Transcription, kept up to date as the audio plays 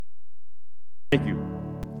Thank you.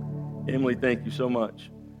 Emily, thank you so much.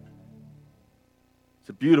 It's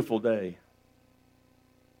a beautiful day.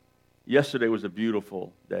 Yesterday was a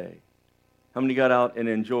beautiful day. How many got out and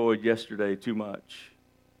enjoyed yesterday too much?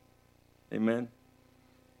 Amen?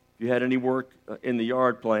 If you had any work in the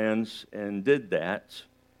yard plans and did that,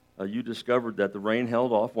 you discovered that the rain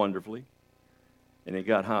held off wonderfully and it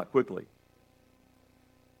got hot quickly.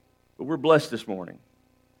 But we're blessed this morning.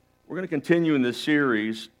 We're going to continue in this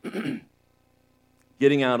series,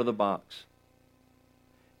 Getting Out of the Box.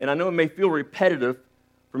 And I know it may feel repetitive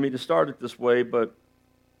for me to start it this way, but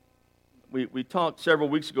we talked several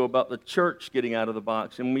weeks ago about the church getting out of the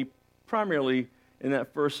box, and we primarily, in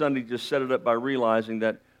that first Sunday, just set it up by realizing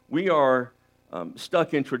that we are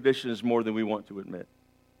stuck in traditions more than we want to admit.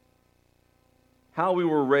 How we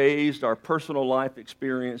were raised, our personal life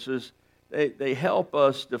experiences, they help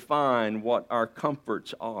us define what our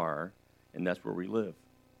comforts are, and that's where we live.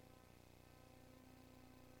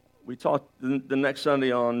 We talked the next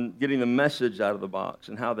Sunday on getting the message out of the box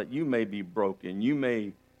and how that you may be broken. You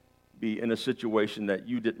may be in a situation that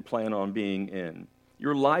you didn't plan on being in.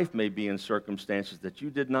 Your life may be in circumstances that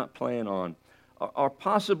you did not plan on. Or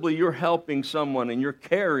possibly you're helping someone and you're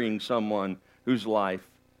carrying someone whose life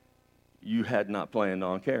you had not planned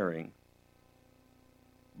on carrying.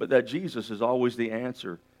 But that Jesus is always the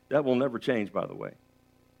answer. That will never change, by the way.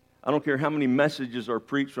 I don't care how many messages are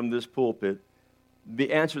preached from this pulpit.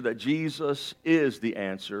 The answer that Jesus is the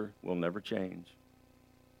answer will never change.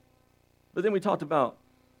 But then we talked about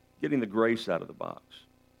getting the grace out of the box.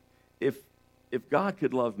 If God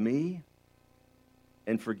could love me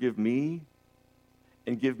and forgive me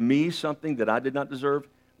and give me something that I did not deserve,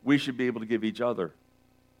 we should be able to give each other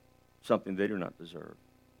something they do not deserve.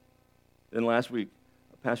 Then last week,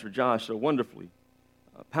 Pastor Josh so wonderfully,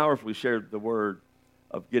 powerfully shared the word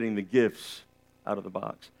of getting the gifts out of the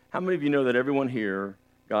box. How many of you know that everyone here,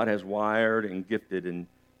 God has wired and gifted in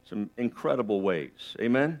some incredible ways?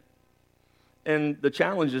 Amen? And the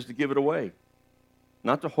challenge is to give it away.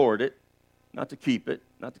 Not to hoard it, not to keep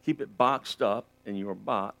it boxed up in your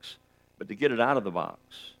box, but to get it out of the box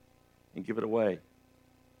and give it away.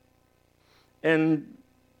 And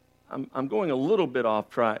I'm going a little bit off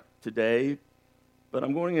track today, but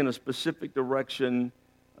I'm going in a specific direction.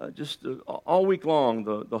 All week long,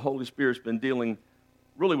 the Holy Spirit's been dealing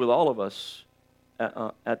really with all of us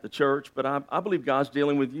at the church, but I believe God's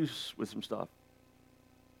dealing with you with some stuff.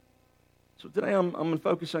 So today I'm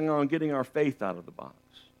focusing on getting our faith out of the box.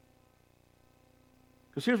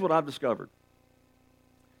 Because here's what I've discovered.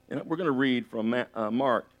 And we're going to read from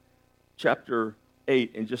Mark chapter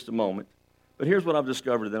 8 in just a moment. But here's what I've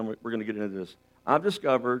discovered, then we're going to get into this. I've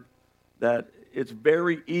discovered that it's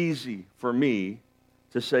very easy for me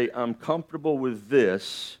to say, I'm comfortable with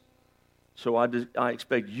this, so I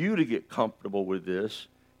expect you to get comfortable with this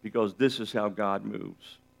because this is how God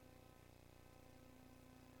moves.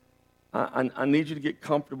 I need you to get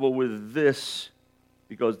comfortable with this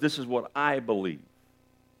because this is what I believe.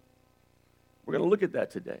 We're going to look at that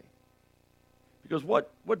today. Because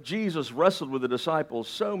what Jesus wrestled with the disciples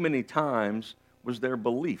so many times was their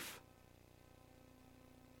belief.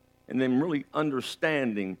 And them really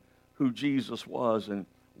understanding who Jesus was and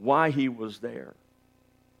why he was there.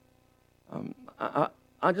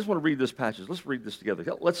 I just want to read this passage. Let's read this together.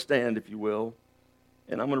 Let's stand, if you will.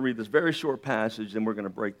 And I'm going to read this very short passage, and we're going to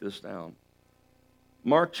break this down.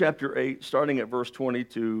 Mark chapter 8, starting at verse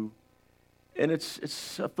 22. And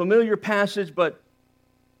it's a familiar passage, but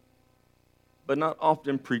not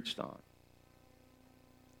often preached on.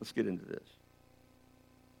 Let's get into this.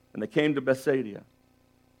 And they came to Bethsaida.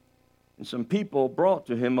 And some people brought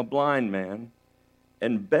to him a blind man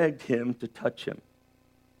and begged him to touch him.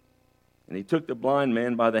 And he took the blind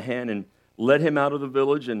man by the hand and led him out of the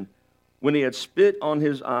village. And when he had spit on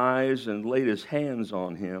his eyes and laid his hands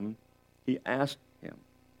on him, he asked him,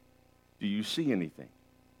 "Do you see anything?"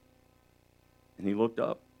 And he looked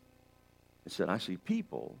up and said, "I see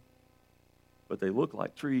people, but they look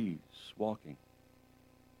like trees walking."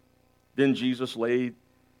 Then Jesus laid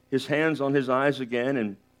his hands on his eyes again,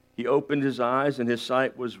 and he opened his eyes, and his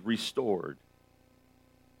sight was restored.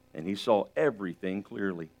 And he saw everything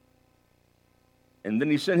clearly. And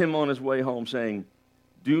then he sent him on his way home, saying,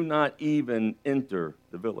 "Do not even enter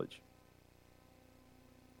the village."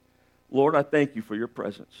 Lord, I thank you for your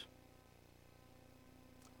presence.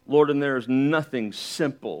 Lord, and there is nothing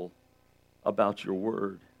simple about your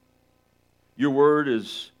word. Your word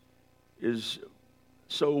is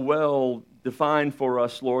so well defined for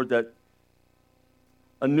us, Lord, that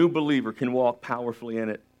a new believer can walk powerfully in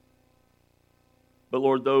it. But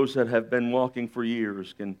Lord, those that have been walking for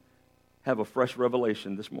years can have a fresh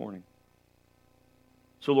revelation this morning.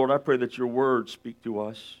 So, Lord, I pray that your word speak to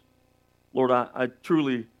us. Lord, I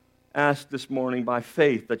truly ask this morning by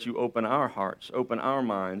faith that you open our hearts, open our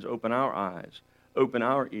minds, open our eyes, open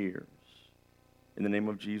our ears. In the name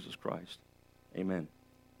of Jesus Christ, amen.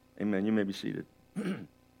 Amen. You may be seated. So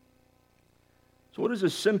what does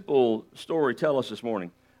this simple story tell us this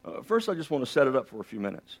morning? First, I just want to set it up for a few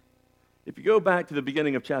minutes. If you go back to the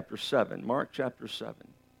beginning of chapter 7, Mark chapter 7,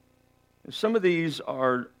 some of these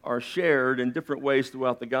are shared in different ways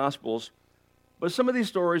throughout the Gospels, but some of these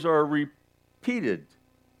stories are repeated.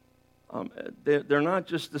 They're not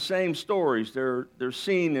just the same stories. They're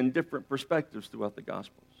seen in different perspectives throughout the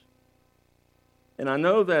Gospels. And I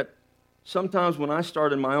know that sometimes when I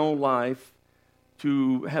start in my own life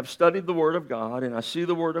to have studied the Word of God, and I see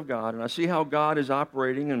the Word of God, and I see how God is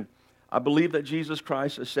operating, and I believe that Jesus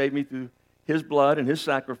Christ has saved me through his blood and his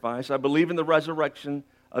sacrifice. I believe in the resurrection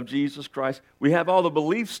of Jesus Christ. We have all the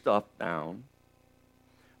belief stuff down.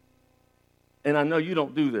 And I know you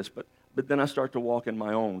don't do this, but then I start to walk in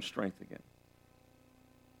my own strength again.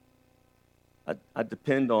 I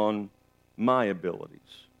depend on my abilities.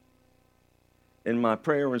 In my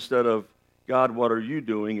prayer, instead of, God, what are you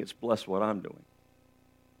doing? It's bless what I'm doing.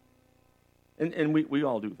 And we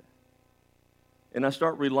all do that. And I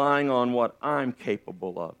start relying on what I'm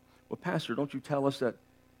capable of. Well, Pastor, don't you tell us that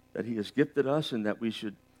he has gifted us and that we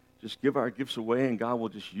should just give our gifts away and God will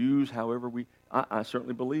just use however we... I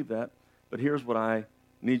certainly believe that. But here's what I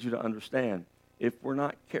need you to understand. If we're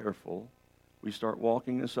not careful, we start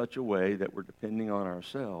walking in such a way that we're depending on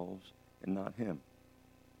ourselves and not him.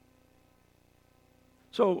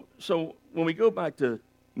 So when we go back to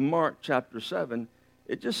Mark chapter 7,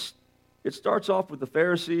 it starts off with the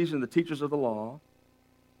Pharisees and the teachers of the law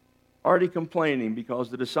already complaining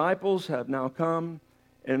because the disciples have now come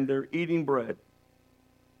and they're eating bread,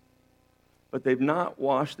 but they've not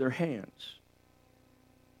washed their hands.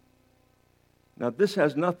 Now, this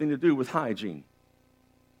has nothing to do with hygiene.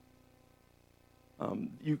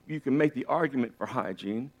 You can make the argument for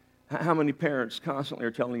hygiene. How many parents constantly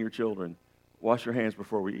are telling your children, wash your hands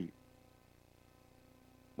before we eat?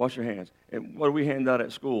 Wash your hands. And what do we hand out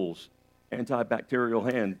at schools?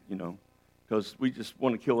 Antibacterial hand, because we just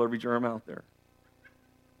want to kill every germ out there.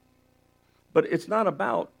 But it's not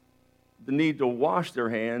about the need to wash their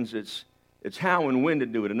hands. It's how and when to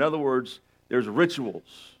do it. In other words, there's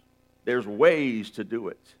rituals. There's ways to do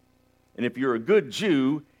it. And if you're a good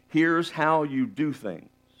Jew, here's how you do things.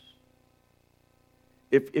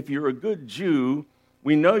 If you're a good Jew,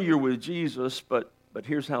 we know you're with Jesus, but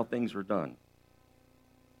here's how things are done.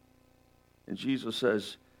 And Jesus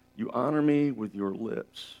says, you honor me with your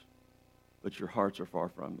lips, but your hearts are far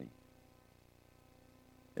from me.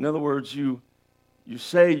 In other words, you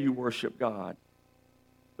say you worship God,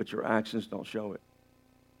 but your actions don't show it.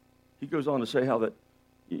 He goes on to say how that,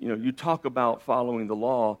 you talk about following the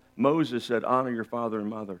law. Moses said, honor your father and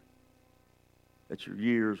mother, that your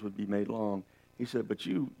years would be made long. He said, but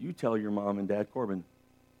you tell your mom and dad, Corbin,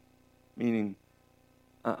 meaning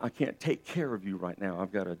I can't take care of you right now.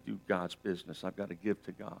 I've got to do God's business. I've got to give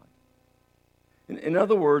to God. In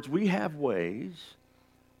other words, we have ways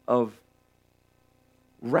of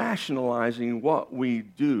rationalizing what we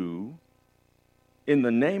do in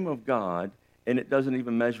the name of God, and it doesn't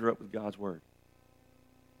even measure up with God's word.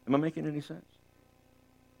 Am I making any sense?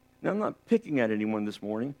 Now, I'm not picking at anyone this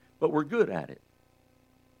morning, but we're good at it.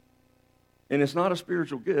 And it's not a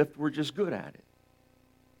spiritual gift. We're just good at it.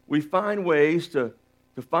 We find ways to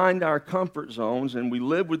find our comfort zones, and we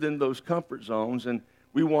live within those comfort zones, and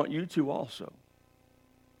we want you to also.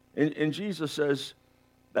 And Jesus says,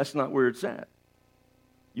 that's not where it's at.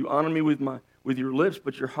 You honor me with your lips,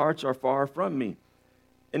 but your hearts are far from me.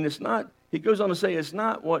 And it's not, he goes on to say, it's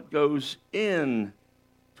not what goes in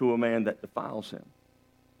to a man that defiles him.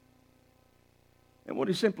 And what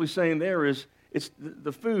he's simply saying there is, it's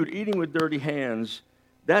the food, eating with dirty hands,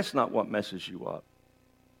 that's not what messes you up.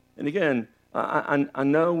 And again, I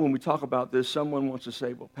know when we talk about this, someone wants to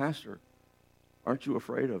say, well, Pastor, aren't you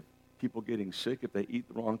afraid of people getting sick if they eat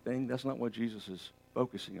the wrong thing? That's not what Jesus is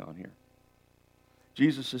focusing on here.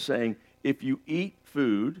 Jesus is saying, if you eat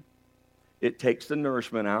food, it takes the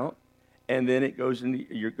nourishment out, and then it goes into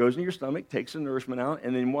your stomach, takes the nourishment out,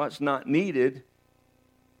 and then what's not needed,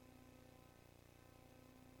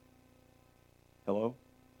 hello?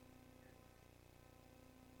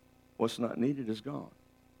 What's not needed is gone.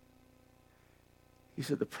 He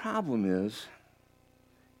said the problem is,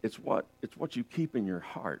 it's what you keep in your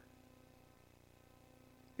heart.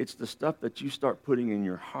 It's the stuff that you start putting in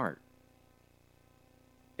your heart.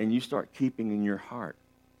 And you start keeping in your heart.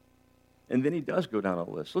 And then he does go down a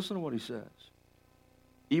list. Listen to what he says.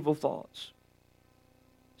 Evil thoughts,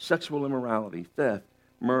 sexual immorality, theft,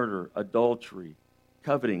 murder, adultery,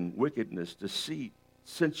 coveting, wickedness, deceit,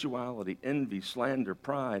 sensuality, envy, slander,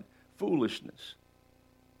 pride, foolishness.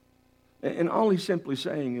 And all he's simply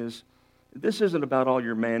saying is, this isn't about all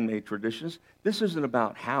your man-made traditions. This isn't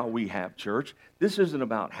about how we have church. This isn't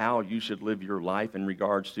about how you should live your life in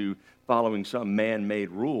regards to following some man-made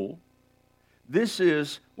rule. This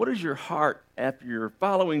is, what is your heart after you're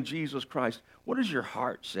following Jesus Christ? What is your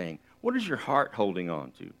heart saying? What is your heart holding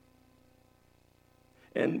on to?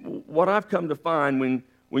 And what I've come to find,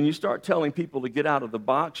 when you start telling people to get out of the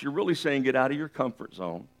box, you're really saying get out of your comfort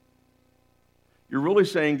zone. You're really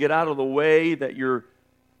saying get out of the way that you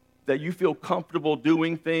feel comfortable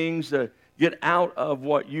doing things, get out of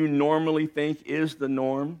what you normally think is the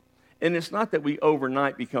norm. And it's not that we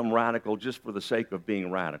overnight become radical just for the sake of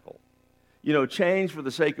being radical. You know, change for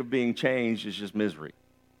the sake of being changed is just misery.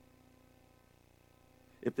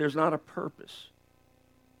 If there's not a purpose.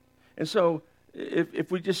 And so,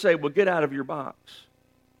 if we just say, well, get out of your box,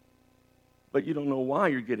 but you don't know why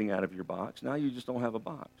you're getting out of your box, now you just don't have a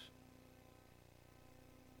box.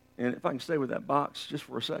 And if I can stay with that box just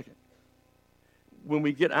for a second. When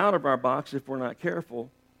we get out of our box, if we're not careful,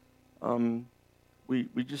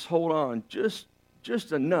 we just hold on just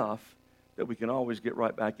enough that we can always get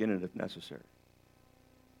right back in it if necessary.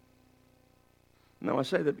 Now, I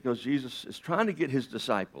say that because Jesus is trying to get his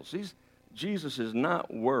disciples. Jesus is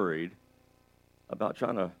not worried about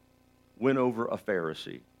trying to win over a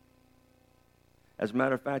Pharisee. As a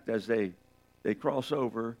matter of fact, as they cross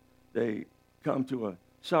over, they come to a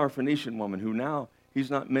Syrophoenician woman who now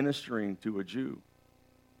he's not ministering to a Jew.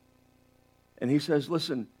 And he says,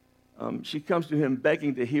 listen, she comes to him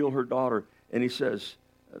begging to heal her daughter, and he says,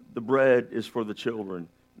 the bread is for the children,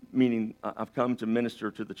 meaning I've come to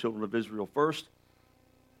minister to the children of Israel first,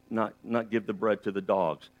 not give the bread to the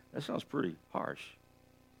dogs. That sounds pretty harsh.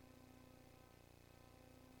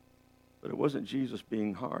 But it wasn't Jesus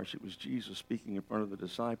being harsh. It was Jesus speaking in front of the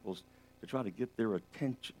disciples to try to get their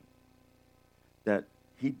attention that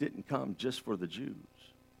he didn't come just for the Jews.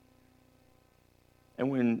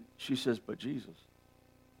 And when she says, but Jesus,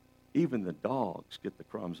 even the dogs get the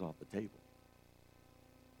crumbs off the table.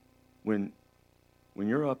 When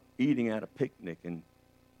you're up eating at a picnic, and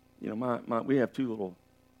you know, we have 2 little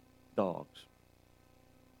dogs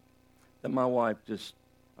that my wife just,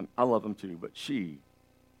 I love them too, but she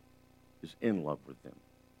is in love with them.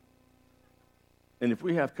 And if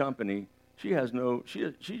we have company, she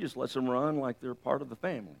just lets them run like they're part of the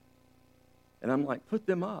family. And I'm like, put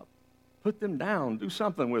them up, put them down, do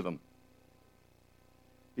something with them.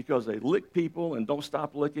 Because they lick people and don't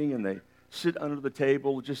stop licking, and they sit under the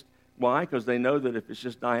table. Just why? Because they know that if it's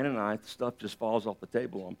just Diane and I, the stuff just falls off the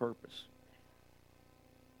table on purpose.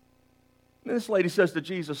 And this lady says to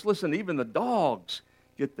Jesus, listen, even the dogs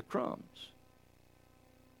get the crumbs.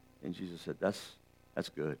 And Jesus said, that's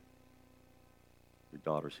good. Your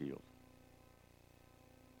daughter's healed.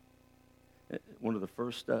 One of the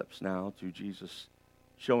first steps now to Jesus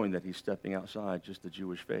showing that he's stepping outside just the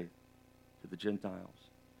Jewish faith to the Gentiles.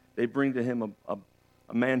 They bring to him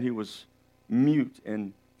a man who was mute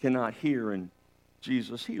and cannot hear, and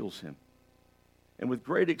Jesus heals him. And with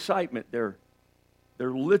great excitement, they're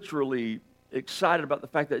literally excited about the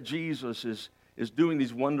fact that Jesus is doing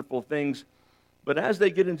these wonderful things. But as they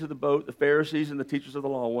get into the boat, the Pharisees and the teachers of the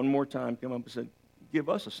law one more time come up and said, give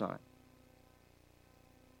us a sign.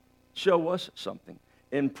 Show us something.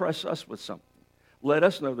 Impress us with something. Let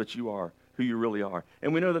us know that you are who you really are.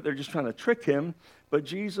 And we know that they're just trying to trick him, but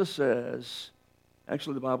Jesus says,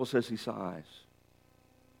 actually the Bible says he sighs.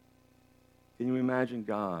 Can you imagine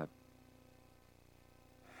God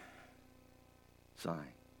sighing?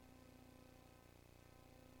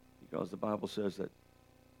 Because the Bible says that,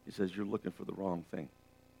 he says, you're looking for the wrong thing.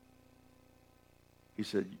 He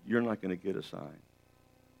said, you're not going to get a sign.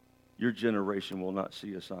 Your generation will not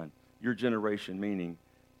see a sign. Your generation meaning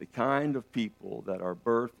the kind of people that are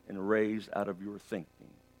birthed and raised out of your thinking.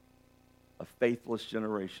 A faithless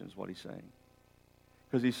generation is what he's saying.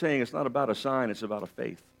 Because he's saying it's not about a sign, it's about a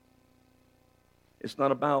faith. It's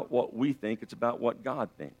not about what we think, it's about what God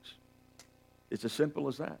thinks. It's as simple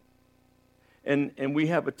as that. And we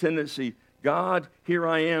have a tendency, God, here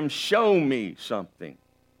I am, show me something.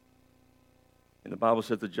 And the Bible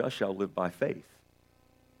says the just shall live by faith.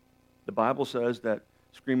 The Bible says that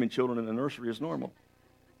screaming children in the nursery is normal.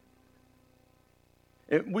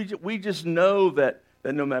 And we just know that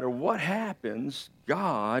no matter what happens,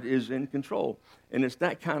 God is in control. And it's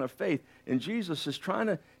that kind of faith. And Jesus is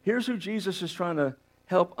here's who Jesus is trying to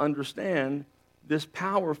help understand this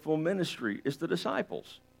powerful ministry. It's the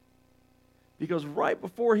disciples. Because right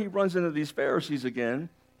before he runs into these Pharisees again,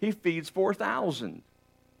 he feeds 4,000.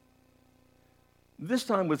 This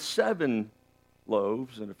time with 7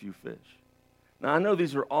 loaves and a few fish. Now, I know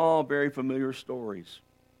these are all very familiar stories,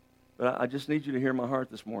 but I just need you to hear my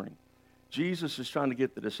heart this morning. Jesus is trying to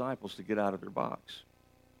get the disciples to get out of their box.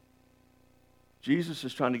 Jesus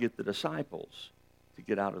is trying to get the disciples to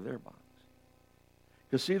get out of their box.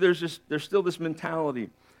 Because see, there's still this mentality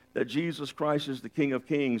that Jesus Christ is the King of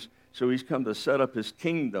Kings, so he's come to set up his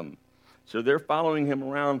kingdom. So they're following him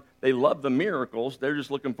around. They love the miracles. They're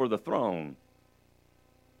just looking for the throne.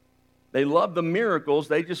 They love the miracles.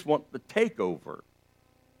 They just want the takeover.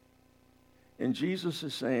 And Jesus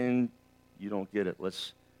is saying, you don't get it.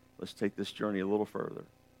 Let's take this journey a little further.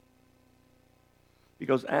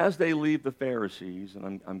 Because as they leave the Pharisees,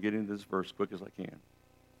 and I'm getting to this verse as quick as I can.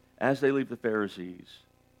 As they leave the Pharisees,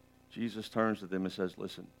 Jesus turns to them and says,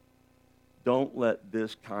 listen, don't let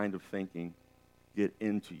this kind of thinking get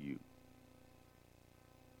into you.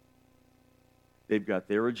 They've got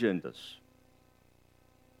their agendas.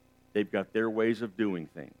 They've got their ways of doing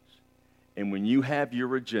things. And when you have your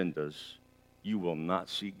agendas, you will not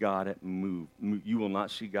see God at move. You will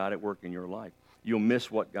not see God at work in your life. You'll miss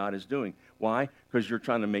what God is doing. Why? Because you're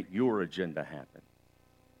trying to make your agenda happen.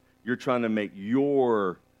 You're trying to make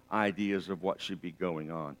your ideas of what should be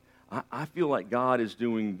going on. I feel like God is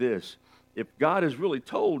doing this. If God has really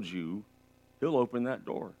told you, he'll open that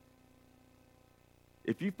door.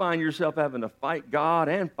 If you find yourself having to fight God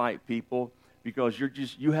and fight people because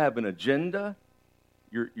you have an agenda,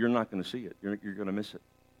 you're not going to see it. You're going to miss it.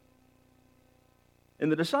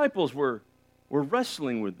 And the disciples were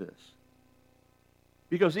wrestling with this.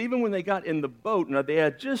 Because even when they got in the boat, now they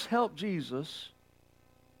had just helped Jesus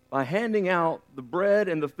by handing out the bread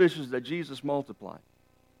and the fishes that Jesus multiplied.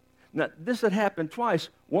 Now, this had happened twice,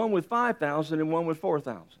 one with 5,000 and one with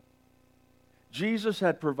 4,000. Jesus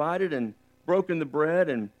had provided and broken the bread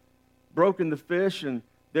and broken the fish, and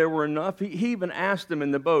there were enough. He even asked them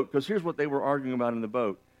in the boat, because here's what they were arguing about in the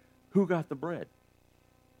boat. Who got the bread?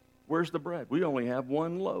 Where's the bread? We only have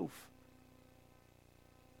one loaf.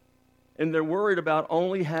 And they're worried about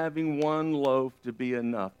only having one loaf to be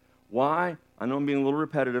enough. Why? I know I'm being a little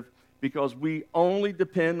repetitive. Because we only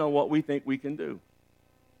depend on what we think we can do.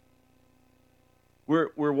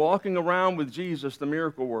 We're walking around with Jesus, the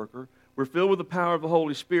miracle worker. We're filled with the power of the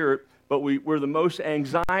Holy Spirit, but we're the most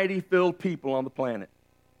anxiety-filled people on the planet.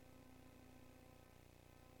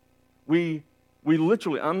 We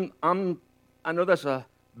literally, I know that's a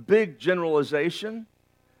big generalization,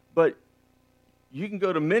 but you can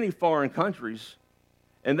go to many foreign countries,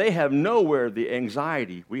 and they have nowhere the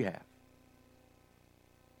anxiety we have.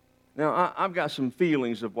 Now, I've got some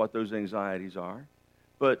feelings of what those anxieties are,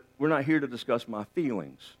 but we're not here to discuss my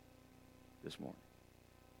feelings this morning,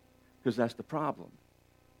 because that's the problem.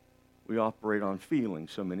 We operate on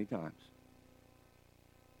feelings so many times.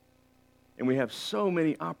 And we have so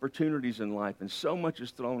many opportunities in life, and so much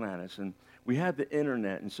is thrown at us, and we have the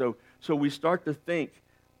internet, and so we start to think,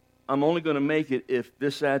 I'm only going to make it if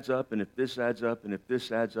this adds up, and if this adds up, and if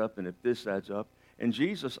this adds up, and if this adds up. And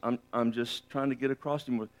Jesus, I'm just trying to get across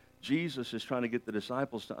to him. Jesus is trying to get the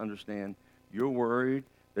disciples to understand, you're worried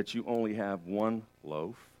that you only have one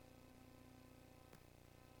loaf.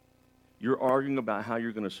 You're arguing about how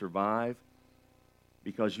you're going to survive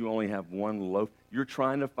because you only have one loaf. You're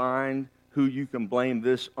trying to find who you can blame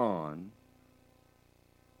this on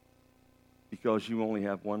because you only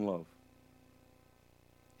have one loaf.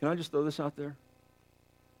 Can I just throw this out there?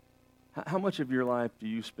 How much of your life do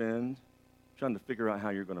you spend trying to figure out how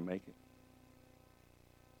you're going to make it?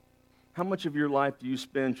 How much of your life do you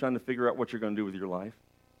spend trying to figure out what you're going to do with your life?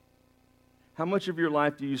 How much of your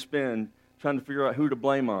life do you spend trying to figure out who to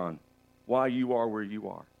blame on, why you are where you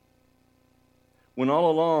are? When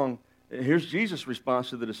all along, here's Jesus' response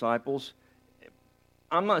to the disciples.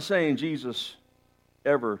 I'm not saying Jesus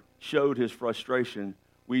ever showed his frustration.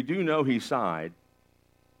 We do know he sighed.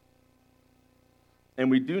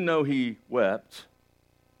 And we do know he wept.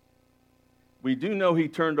 We do know he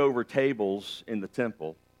turned over tables in the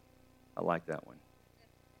temple. I like that one.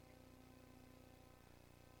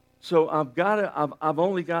 So I've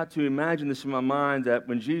only got to imagine this in my mind that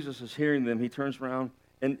when Jesus is hearing them, he turns around,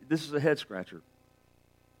 and this is a head scratcher.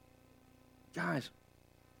 Guys,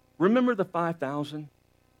 remember the 5,000?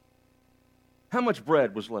 How much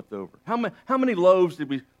bread was left over? How many loaves did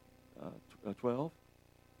we? 12.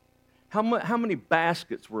 How many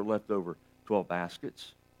baskets were left over? 12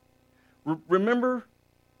 baskets. Remember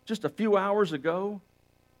just a few hours ago?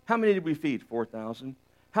 How many did we feed? 4,000.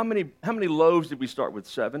 How many loaves did we start with?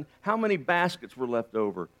 7. How many baskets were left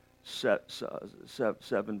over? 7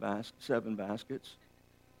 baskets.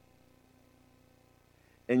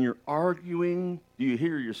 and you're arguing. Do you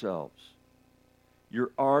hear yourselves?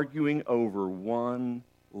 You're arguing over one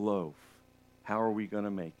loaf. How are we going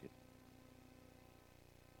to make it?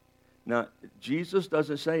 Now, Jesus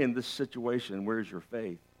doesn't say in this situation, where's your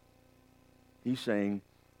faith? He's saying,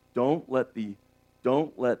 don't let the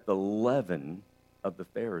leaven of the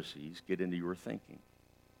Pharisees get into your thinking.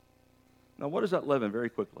 Now, what is that leaven? Very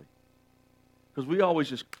quickly. Because we always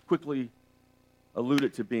just quickly allude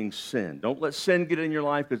it to being sin. Don't let sin get in your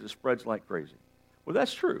life because it spreads like crazy. Well,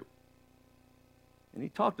 that's true. And he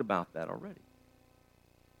talked about that already.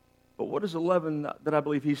 But what is the leaven that I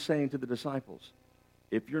believe he's saying to the disciples?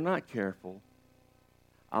 If you're not careful,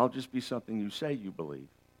 I'll just be something you say you believe.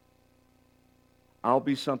 I'll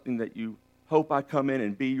be something that you hope I come in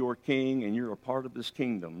and be your king and you're a part of this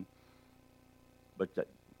kingdom. But that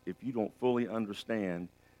if you don't fully understand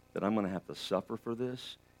that I'm going to have to suffer for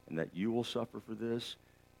this and that you will suffer for this,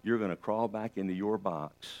 you're going to crawl back into your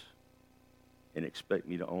box and expect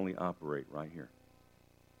me to only operate right here.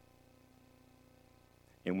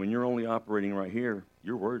 And when you're only operating right here,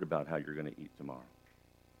 you're worried about how you're going to eat tomorrow.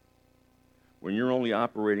 When you're only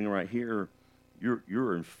operating right here,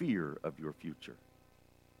 you're in fear of your future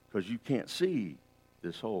because you can't see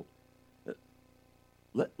this whole.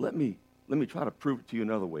 Let me try to prove it to you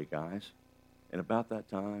another way, guys. And about that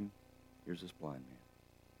time, here's this blind man.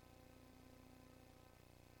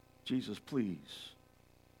 Jesus, please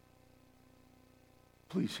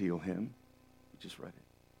heal him. We just read it.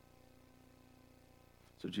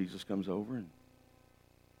 So Jesus comes over and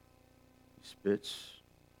he spits,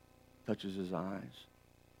 touches his eyes.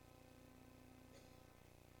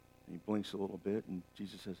 And he blinks a little bit, and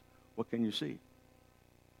Jesus says, what can you see?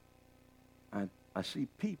 I see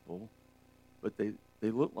people, but they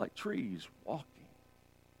look like trees walking.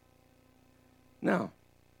 Now,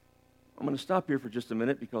 I'm going to stop here for just a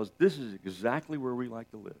minute because this is exactly where we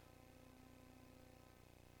like to live.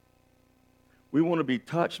 We want to be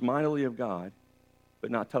touched mightily of God,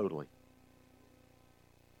 but not totally.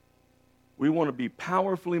 We want to be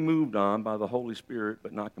powerfully moved on by the Holy Spirit,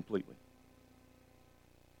 but not completely.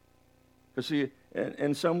 Because see,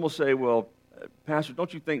 and some will say, well, Pastor,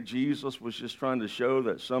 don't you think Jesus was just trying to show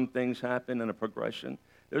that some things happen in a progression?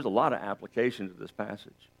 There's a lot of application to this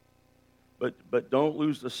passage. But don't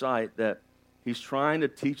lose the sight that he's trying to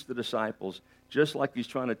teach the disciples, just like he's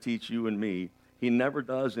trying to teach you and me. He never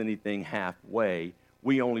does anything halfway.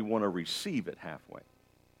 We only want to receive it halfway.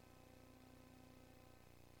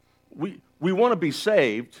 We want to be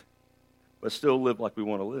saved, but still live like we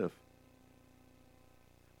want to live.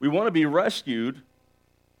 We want to be rescued,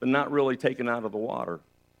 but not really taken out of the water.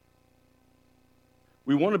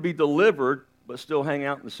 We want to be delivered, but still hang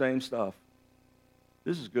out in the same stuff.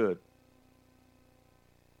 This is good.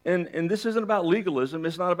 And this isn't about legalism.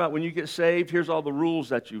 It's not about when you get saved, here's all the rules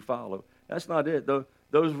that you follow. That's not it.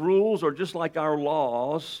 Those rules are just like our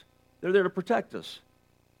laws. They're there to protect us.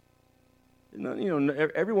 You know,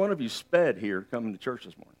 every one of you sped here coming to church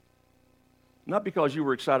this morning. Not because you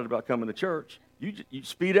were excited about coming to church. You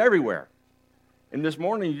speed everywhere. And this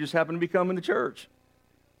morning, you just happen to be coming to church.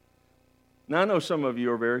 Now, I know some of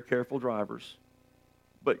you are very careful drivers,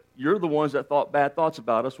 but you're the ones that thought bad thoughts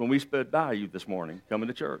about us when we sped by you this morning coming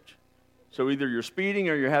to church. So either you're speeding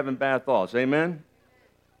or you're having bad thoughts. Amen?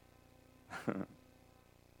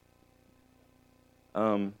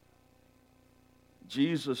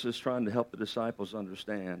 Jesus is trying to help the disciples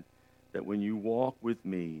understand that when you walk with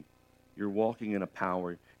me, you're walking in a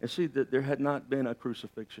power. And see, that there had not been a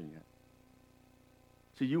crucifixion yet.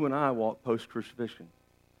 See, you and I walk post-crucifixion.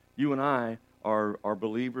 You and I are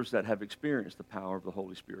believers that have experienced the power of the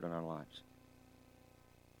Holy Spirit in our lives.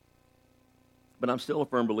 But I'm still a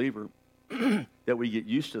firm believer that we get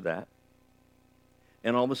used to that.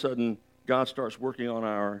 And all of a sudden, God starts working on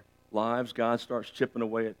our lives. God starts chipping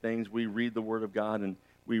away at things. We read the Word of God, and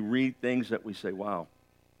we read things that we say, wow,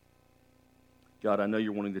 God, I know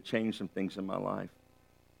you're wanting to change some things in my life.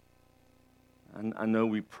 I know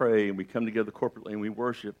we pray and we come together corporately and we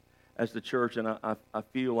worship as the church, and I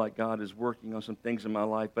feel like God is working on some things in my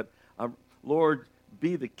life. But, Lord,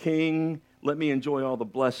 be the king. Let me enjoy all the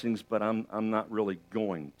blessings, but I'm not really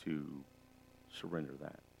going to surrender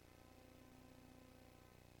that.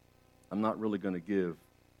 I'm not really going to give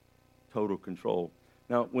total control.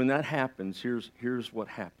 Now, when that happens, here's what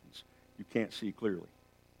happens. You can't see clearly.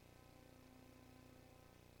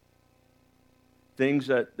 Things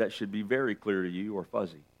that should be very clear to you are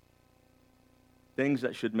fuzzy. Things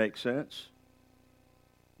that should make sense.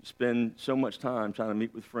 You spend so much time trying to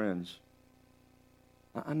meet with friends.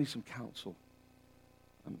 I need some counsel.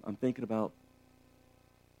 I'm thinking about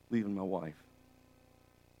leaving my wife.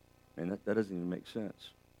 And that doesn't even make sense.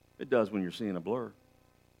 It does when you're seeing a blur.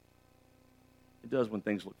 It does when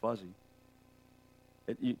things look fuzzy.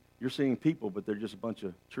 You're seeing people, but they're just a bunch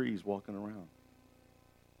of trees walking around.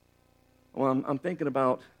 Well, I'm thinking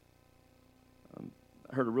about,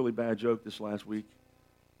 I heard a really bad joke this last week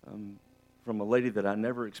from a lady that I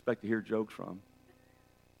never expect to hear jokes from.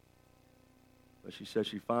 But she says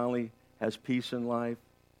she finally has peace in life.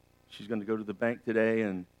 She's going to go to the bank today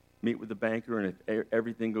and meet with the banker, and if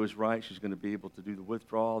everything goes right, she's going to be able to do the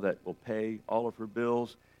withdrawal that will pay all of her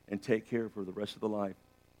bills and take care of her the rest of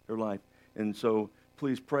her life. And so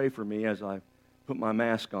please pray for me as I put my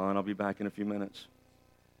mask on. I'll be back in a few minutes.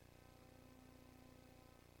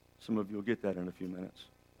 Some of you will get that in a few minutes.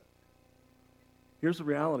 Here's the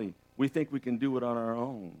reality. We think we can do it on our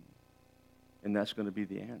own, and that's going to be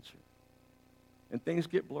the answer. And things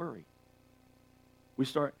get blurry. We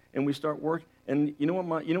start working, and you know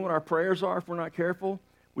what our prayers are if we're not careful?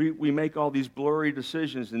 We make all these blurry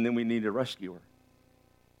decisions, and then we need a rescuer.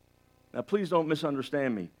 Now, please don't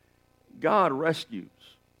misunderstand me. God rescues.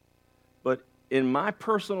 But in my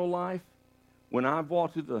personal life, when I've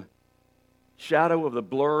walked through the shadow of the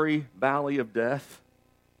blurry valley of death,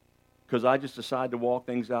 because I just decide to walk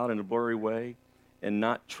things out in a blurry way and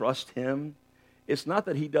not trust him, it's not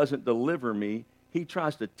that he doesn't deliver me. He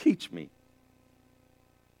tries to teach me.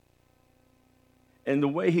 And the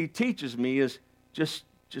way he teaches me is just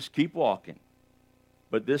keep walking.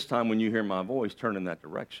 But this time when you hear my voice, turn in that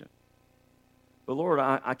direction. But Lord,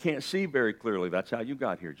 I can't see very clearly. That's how you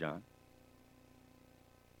got here, John.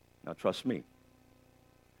 Now trust me.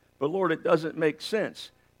 But Lord, it doesn't make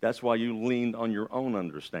sense. That's why you leaned on your own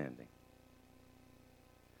understanding.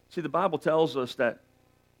 See, the Bible tells us that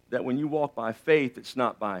when you walk by faith, it's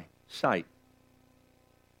not by sight.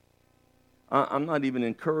 I'm not even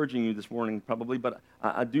encouraging you this morning probably, but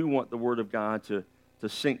I do want the Word of God to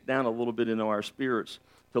sink down a little bit into our spirits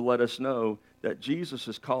to let us know that Jesus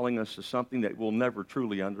is calling us to something that we'll never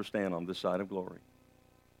truly understand on this side of glory.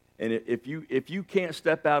 And if you can't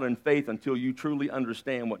step out in faith until you truly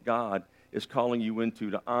understand what God is calling you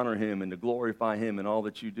into to honor him and to glorify him in all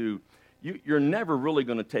that you do, you're never really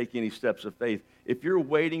going to take any steps of faith. If you're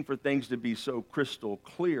waiting for things to be so crystal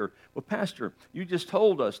clear, well, Pastor, you just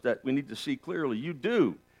told us that we need to see clearly. You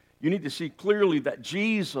do. You need to see clearly that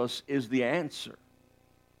Jesus is the answer.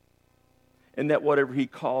 And that whatever he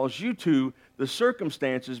calls you to, the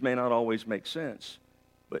circumstances may not always make sense.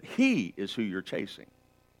 But he is who you're chasing,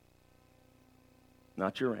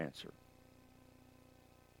 not your answer.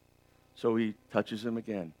 So he touches him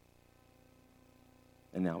again.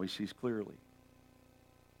 And now he sees clearly.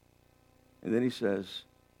 And then he says,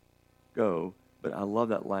 go. But I love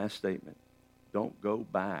that last statement. Don't go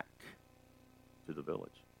back to the village.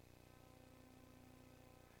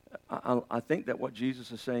 I think that what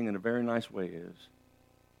Jesus is saying in a very nice way is,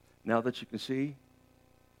 now that you can see,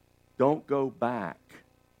 don't go back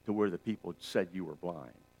to where the people said you were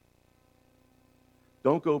blind.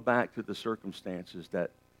 Don't go back to the circumstances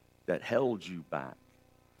that held you back.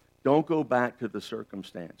 Don't go back to the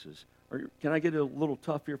circumstances. Or can I get a little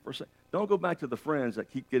tough here for a second? Don't go back to the friends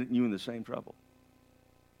that keep getting you in the same trouble.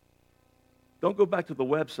 Don't go back to the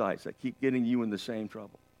websites that keep getting you in the same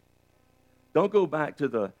trouble. Don't go back to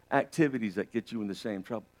the activities that get you in the same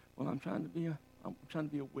trouble. Well, I'm trying to be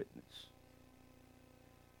a witness.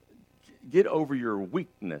 Get over your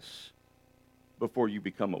weakness before you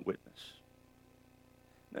become a witness.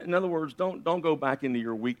 In other words, don't go back into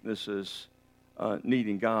your weaknesses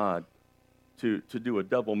needing God to do a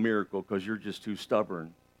double miracle because you're just too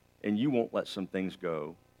stubborn and you won't let some things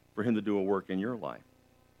go for him to do a work in your life.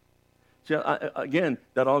 See, again,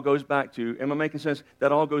 that all goes back to, am I making sense?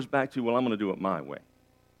 That all goes back to, well, I'm going to do it my way.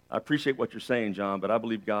 I appreciate what you're saying, John, but I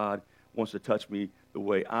believe God wants to touch me the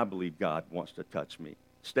way I believe God wants to touch me.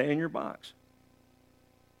 Stay in your box.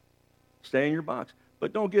 Stay in your box.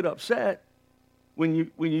 But don't get upset when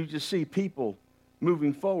you just see people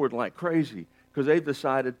moving forward like crazy because they've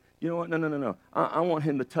decided, you know what, no. I want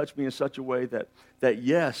him to touch me in such a way that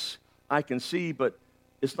yes, I can see, but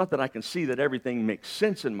it's not that I can see that everything makes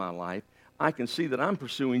sense in my life. I can see that I'm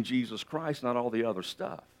pursuing Jesus Christ, not all the other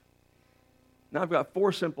stuff. Now, I've got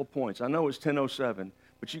 4 simple points. I know it's 10:07,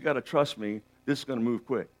 but you got to trust me, this is going to move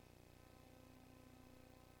quick.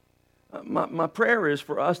 My prayer is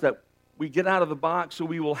for us that we get out of the box so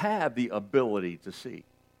we will have the ability to see.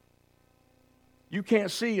 You can't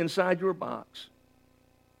see inside your box.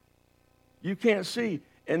 You can't see.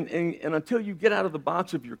 And until you get out of the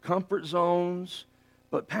box of your comfort zones,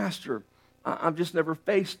 but Pastor, I've just never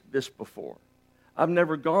faced this before. I've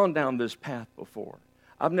never gone down this path before.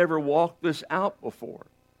 I've never walked this out before.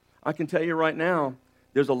 I can tell you right now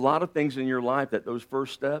There's a lot of things in your life that those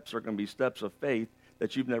first steps are going to be steps of faith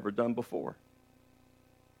that you've never done before.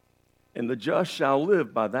 And the just shall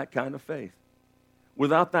live by that kind of faith.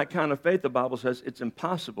 Without that kind of faith, the Bible says it's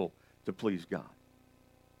impossible to please God.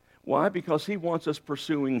 Why? Because he wants us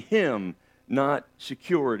pursuing him, not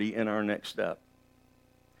security in our next step.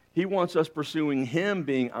 He wants us pursuing him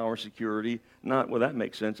being our security, not, well, that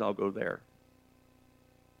makes sense, I'll go there.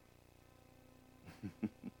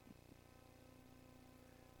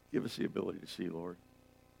 Give us the ability to see, Lord.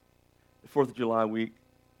 The 4th of July week,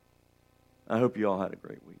 I hope you all had a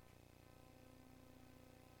great week.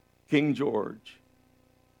 King George,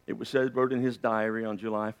 it was said, wrote in his diary on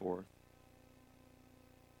July 4th,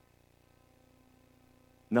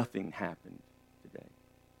 nothing happened today.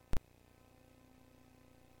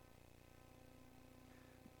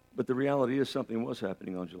 But the reality is something was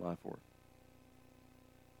happening on July 4th.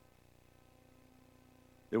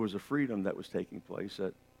 There was a freedom that was taking place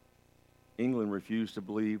that England refused to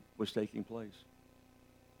believe was taking place.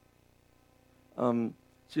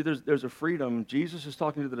 See, there's a freedom. Jesus is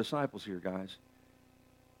talking to the disciples here, guys.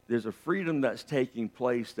 There's a freedom that's taking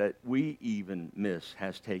place that we even miss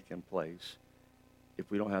has taken place if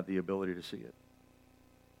we don't have the ability to see it.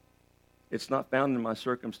 It's not found in my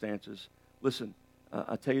circumstances. Listen,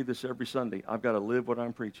 I tell you this every Sunday. I've got to live what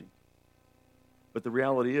I'm preaching. But the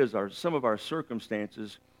reality is, some of our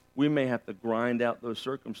circumstances, we may have to grind out those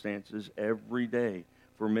circumstances every day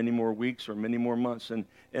for many more weeks or many more months. And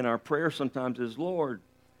our prayer sometimes is, Lord,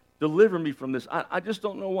 deliver me from this. I just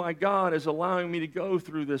don't know why God is allowing me to go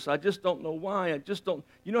through this. I just don't know why.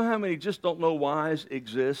 You know how many just don't know whys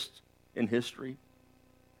exist in history?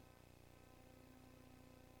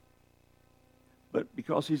 But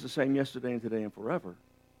because he's the same yesterday and today and forever,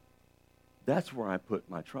 that's where I put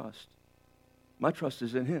my trust. My trust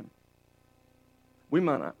is in him. We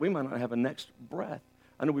might not have a next breath.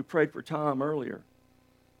 I know we prayed for Tom earlier.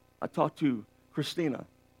 I talked to Christina,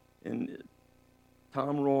 and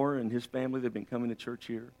Tom Rohr and his family, they've been coming to church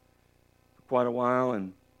here for quite a while,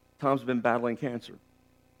 and Tom's been battling cancer.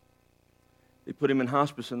 They put him in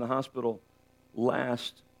hospice in the hospital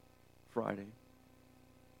last Friday.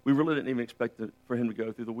 We really didn't even expect for him to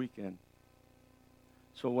go through the weekend.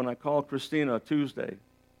 So when I called Christina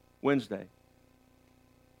Wednesday,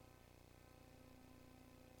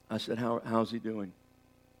 I said, how's he doing?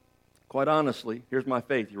 Quite honestly, here's my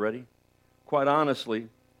faith. You ready? Quite honestly,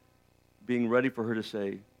 being ready for her to say,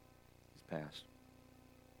 he's passed.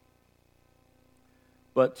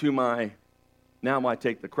 But now I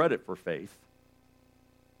take the credit for faith.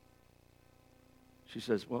 She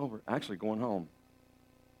says, well, we're actually going home.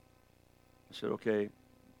 I said, okay,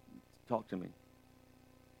 talk to me.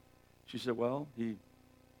 She said, well, he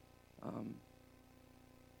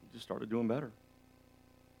just started doing better.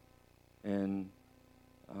 And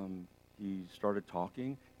he started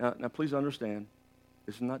talking. Now, please understand,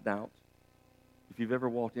 this is not doubt. If you've ever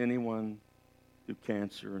walked anyone through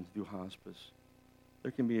cancer and through hospice,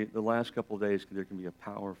 there can be, the last couple of days, there can be a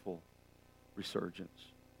powerful resurgence.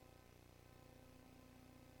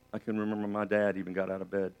 I can remember my dad even got out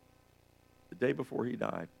of bed the day before he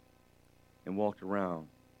died and walked around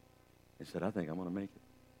and said, I think I'm going to make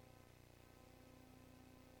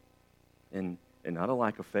it. And out of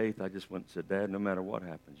lack of faith, I just went and said, Dad, no matter what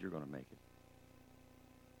happens, you're going to make it.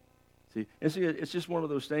 See, it's just one of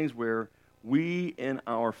those things where we in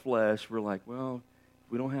our flesh, we're like, well,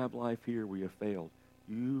 if we don't have life here, we have failed.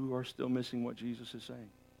 You are still missing what Jesus is saying.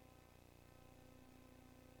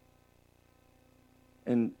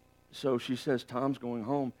 And so she says, Tom's going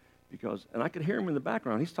home because, and I could hear him in the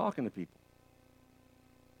background. He's talking to people.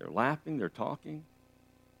 They're laughing, they're talking,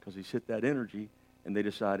 because he's hit that energy, and they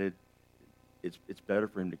decided it's better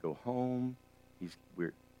for him to go home. He's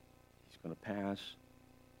going to pass,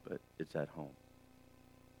 but it's at home.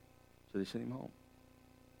 So they sent him home.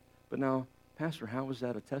 But now, Pastor, how is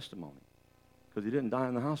that a testimony? Because he didn't die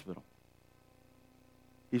in the hospital.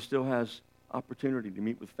 He still has opportunity to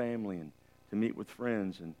meet with family and to meet with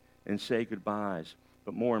friends and say goodbyes.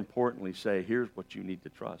 But more importantly, say, here's what you need to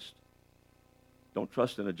trust. Don't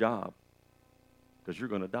trust in a job, because you're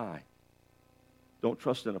going to die. Don't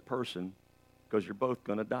trust in a person, because you're both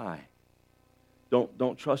going to die.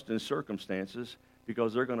 Don't trust in circumstances,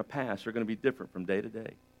 because they're going to pass. They're going to be different from day to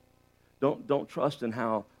day. Don't trust in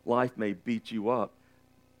how life may beat you up.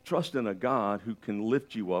 Trust in a God who can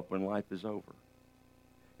lift you up when life is over.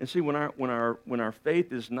 And see, when our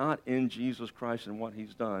faith is not in Jesus Christ and what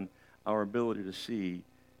he's done, our ability to see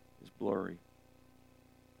is blurry.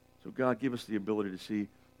 So God, give us the ability to see,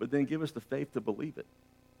 but then give us the faith to believe it.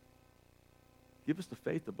 Give us the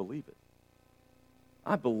faith to believe it.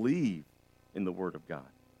 I believe in the Word of God.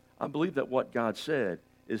 I believe that what God said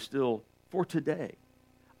is still for today.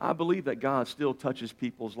 I believe that God still touches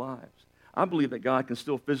people's lives. I believe that God can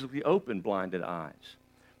still physically open blinded eyes.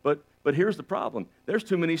 But here's the problem. There's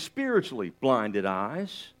too many spiritually blinded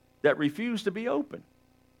eyes that refuse to be open.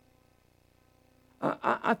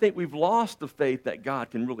 I think we've lost the faith that God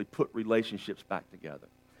can really put relationships back together.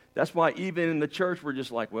 That's why even in the church we're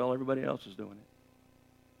just like, well, everybody else is doing it.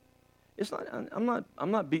 It's not.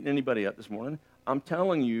 I'm not beating anybody up this morning. I'm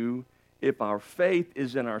telling you, if our faith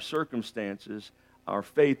is in our circumstances, our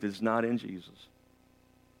faith is not in Jesus.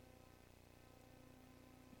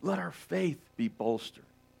 Let our faith be bolstered.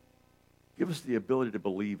 Give us the ability to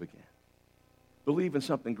believe again. Believe in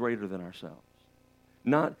something greater than ourselves.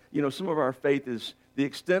 Not, some of our faith is, the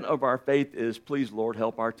extent of our faith is, please, Lord,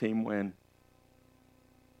 help our team win.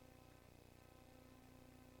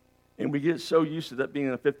 And we get so used to that being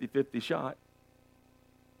a 50-50 shot,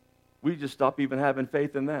 we just stop even having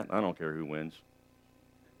faith in that. I don't care who wins.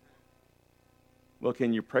 Well,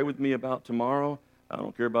 can you pray with me about tomorrow? I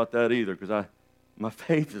don't care about that either because my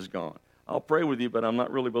faith is gone. I'll pray with you, but I'm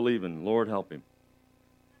not really believing. Lord, help him.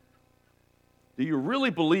 Do you really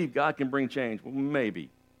believe God can bring change? Well, maybe.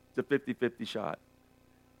 It's a 50-50 shot.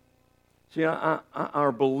 See,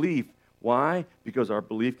 our belief, why? Because our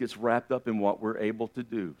belief gets wrapped up in what we're able to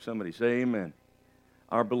do. Somebody say amen.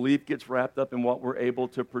 Our belief gets wrapped up in what we're able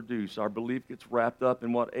to produce. Our belief gets wrapped up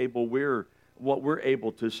in what we're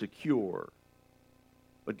able to secure.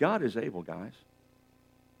 But God is able, guys.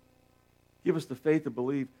 Give us the faith to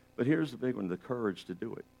believe, but here's the big one, the courage to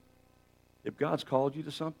do it. If God's called you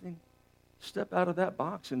to something, step out of that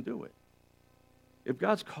box and do it. If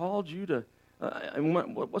God's called you to,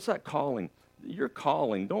 what's that calling? Your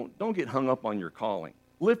calling. Don't get hung up on your calling.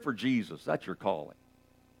 Live for Jesus. That's your calling.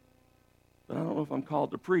 But I don't know if I'm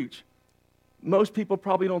called to preach. Most people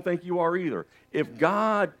probably don't think you are either. If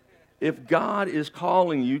God is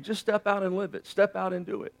calling you, just step out and live it. Step out and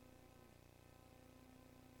do it.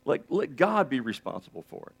 Let God be responsible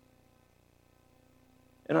for it.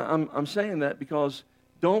 And I'm saying that because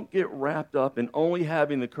don't get wrapped up in only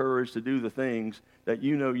having the courage to do the things that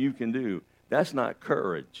you know you can do. That's not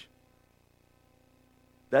courage.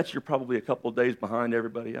 You're probably a couple of days behind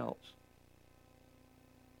everybody else.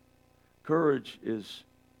 Courage is,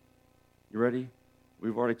 you ready?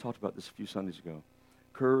 We've already talked about this a few Sundays ago.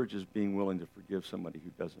 Courage is being willing to forgive somebody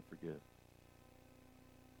who doesn't forgive.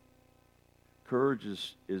 Courage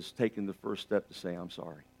is taking the first step to say, I'm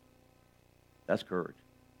sorry. That's courage.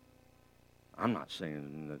 I'm not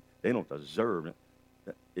saying that they don't deserve it.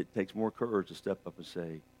 It takes more courage to step up and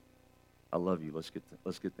say, I love you. Let's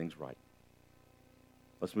get things right.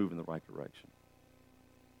 Let's move in the right direction.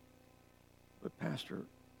 But Pastor,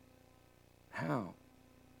 how?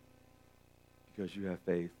 Because you have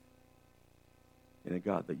faith in a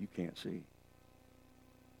God that you can't see,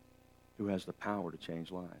 who has the power to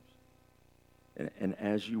change lives. And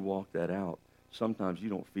as you walk that out, sometimes you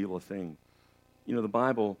don't feel a thing. The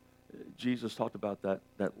Bible, Jesus talked about that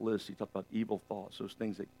list. He talked about evil thoughts, those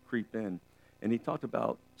things that creep in. And he talked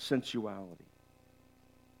about sensuality.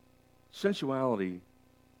 Sensuality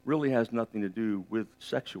really has nothing to do with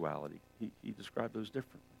sexuality. He described those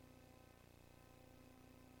differently.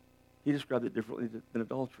 He described it differently than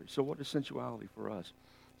adultery. So what is sensuality for us?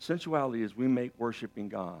 Sensuality is we make worshiping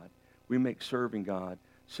God, we make serving God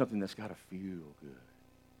something that's got to feel good.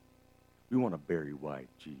 We want a Barry White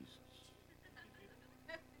Jesus.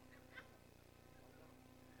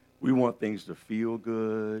 We want things to feel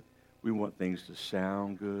good. We want things to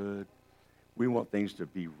sound good. We want things to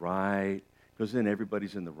be right, because then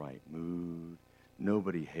everybody's in the right mood.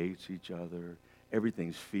 Nobody hates each other.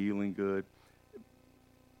 Everything's feeling good.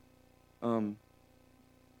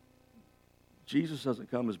 Jesus doesn't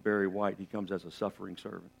come as Barry White. He comes as a suffering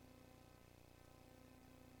servant.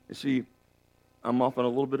 You see, I'm off on a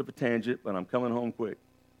little bit of a tangent, but I'm coming home quick.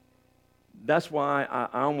 That's why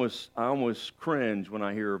I almost cringe when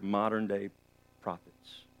I hear modern-day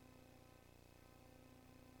prophets.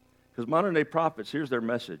 Because modern-day prophets, here's their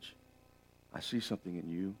message. I see something in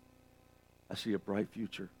you. I see a bright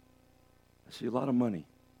future. I see a lot of money.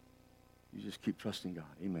 You just keep trusting God.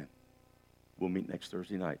 Amen. We'll meet next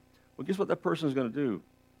Thursday night. Well, guess what that person's going to do?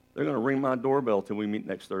 They're going to ring my doorbell till we meet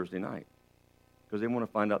next Thursday night. Because they want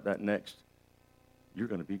to find out that next, you're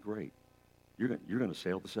going to be great. You're going to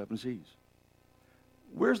sail the 7 seas.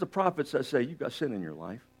 Where's the prophets that say, you've got sin in your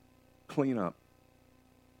life? Clean up.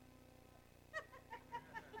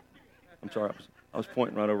 I'm sorry, I was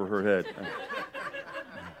pointing right over her head.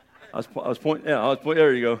 I was pointing,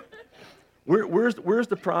 there you go. Where's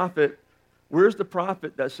the prophet? Where's the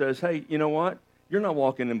prophet that says, hey, you know what? You're not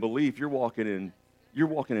walking in belief. You're walking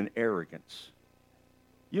in arrogance.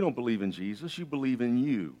 You don't believe in Jesus. You believe in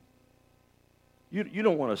you. You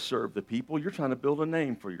don't want to serve the people. You're trying to build a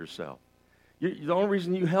name for yourself. The only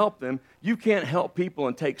reason you help them, you can't help people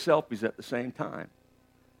and take selfies at the same time.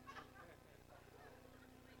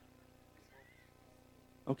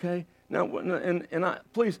 Okay? Now,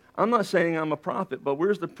 please, I'm not saying I'm a prophet, but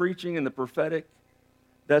where's the preaching and the prophetic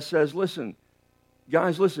that says, listen,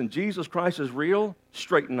 guys, listen, Jesus Christ is real,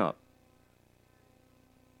 straighten up.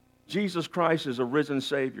 Jesus Christ is a risen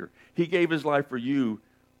Savior. He gave his life for you.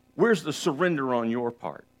 Where's the surrender on your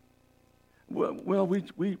part? Well,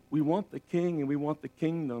 we want the king and we want the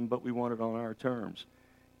kingdom, but we want it on our terms.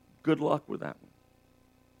 Good luck with that one.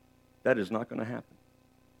 That is not going to happen.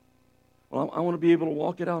 Well, I want to be able to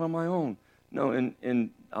walk it out on my own. No, and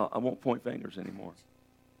I won't point fingers anymore.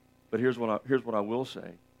 But here's what I will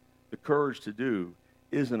say. The courage to do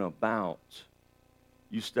isn't about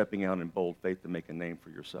you stepping out in bold faith to make a name for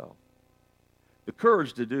yourself. The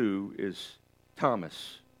courage to do is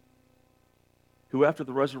Thomas, who after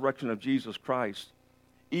the resurrection of Jesus Christ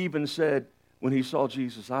even said when he saw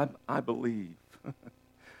Jesus, I believe,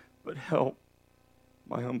 but help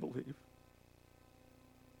my unbelief.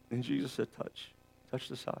 And Jesus said, touch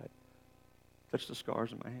the side, touch the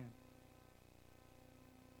scars in my hand.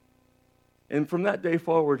 And from that day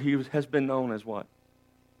forward, he has been known as what?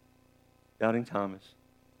 Doubting Thomas.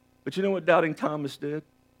 But you know what Doubting Thomas did?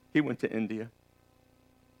 He went to India.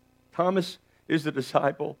 Thomas is the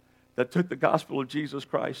disciple that took the gospel of Jesus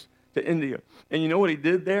Christ to India. And you know what he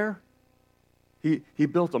did there? He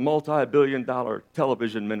built a multi-billion-dollar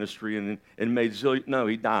television ministry and made no,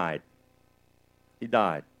 he died. He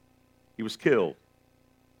died. He was killed.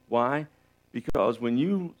 Why? Because when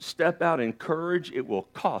you step out in courage, it will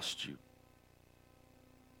cost you.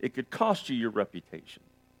 It could cost you your reputation.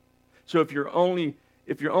 So if you're only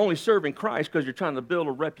serving Christ because you're trying to build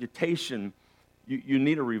a reputation, you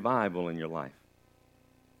need a revival in your life.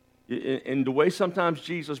 And the way sometimes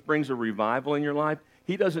Jesus brings a revival in your life,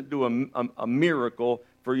 he doesn't do a miracle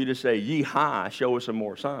for you to say, yee-haw, show us some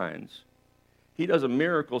more signs. He does a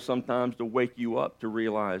miracle sometimes to wake you up to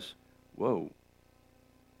realize, whoa,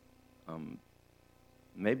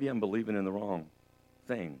 maybe I'm believing in the wrong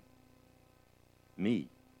thing, me,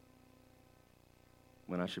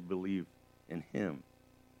 when I should believe in him.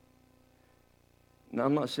 Now,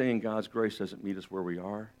 I'm not saying God's grace doesn't meet us where we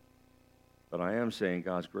are, but I am saying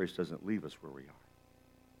God's grace doesn't leave us where we are,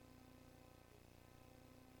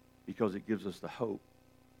 because it gives us the hope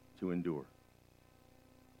to endure.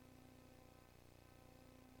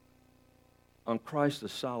 On Christ, the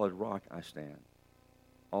solid rock, I stand.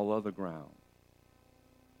 All other ground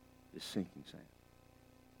is sinking sand.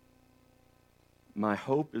 My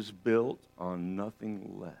hope is built on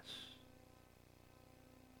nothing less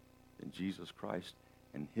than Jesus Christ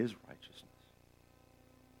and his righteousness.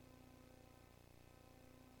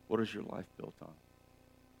 What is your life built on?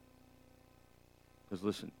 Because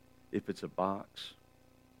listen, if it's a box,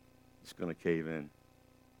 it's going to cave in.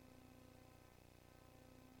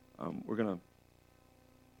 We're going to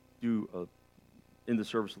do in the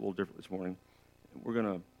service a little different this morning. We're going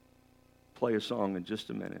to play a song in just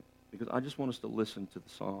a minute, because I just want us to listen to the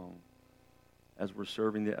song as we're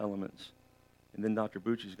serving the elements. And then Dr.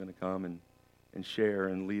 Bucci is going to come and share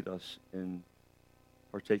and lead us in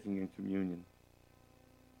partaking in communion.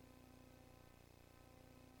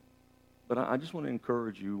 But I just want to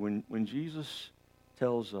encourage you, when Jesus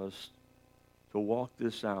tells us to walk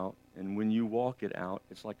this out, and when you walk it out,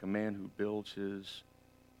 it's like a man who builds his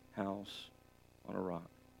house on a rock.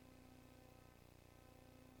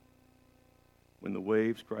 When the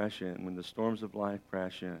waves crash in, when the storms of life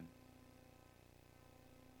crash in,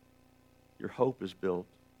 your hope is built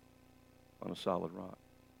on a solid rock.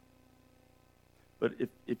 But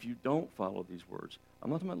if you don't follow these words, I'm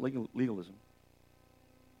not talking about legalism.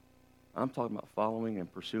 I'm talking about following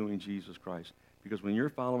and pursuing Jesus Christ. Because when you're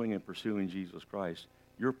following and pursuing Jesus Christ,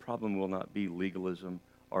 your problem will not be legalism,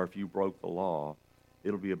 or if you broke the law,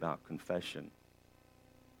 it'll be about confession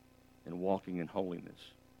and walking in holiness.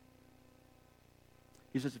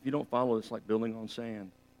 He says if you don't follow, it's like building on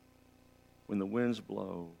sand. When the winds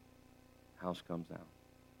blow, house comes down.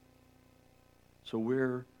 So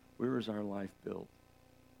where is our life built?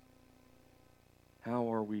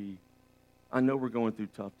 How are we? I know we're going through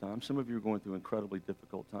tough times. Some of you are going through incredibly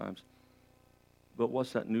difficult times. But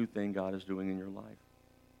what's that new thing God is doing in your life?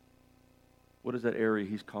 What is that area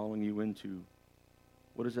he's calling you into?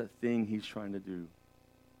 What is that thing he's trying to do?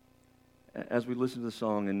 As we listen to the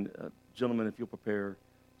song, and gentlemen, if you'll prepare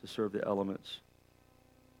to serve the elements,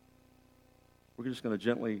 we're just going to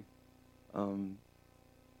gently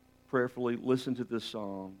prayerfully listen to this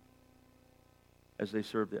song as they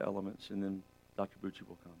serve the elements, and then Dr. Bucci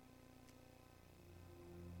will come.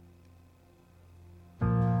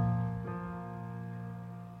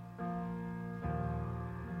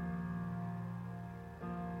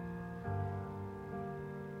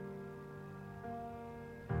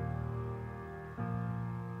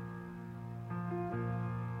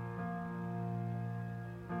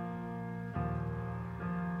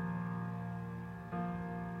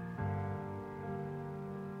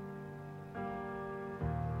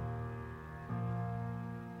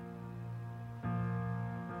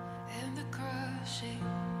 And the crushing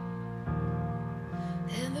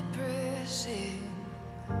and the pressing,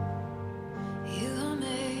 you are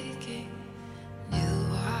making new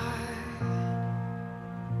wine.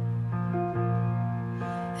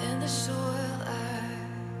 And the soil I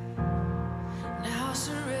now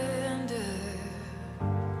surrender,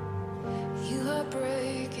 you are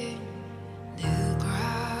breaking new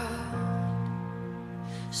ground.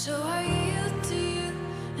 So I yield to you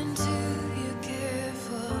and to your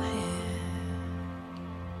careful hand.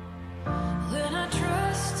 When I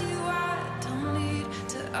trust you, I don't need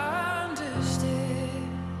to understand.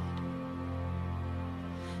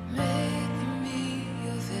 Make me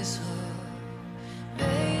your vessel,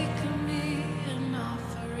 make me an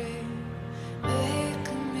offering, make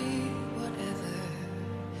me whatever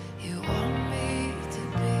you want me to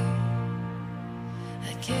be.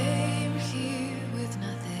 I came here with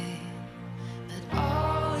nothing, but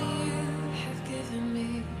all you have given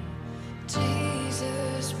me.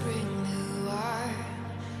 Jesus, bring new wine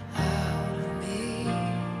out of me.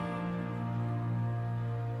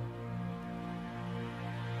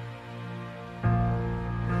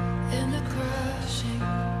 In the crushing,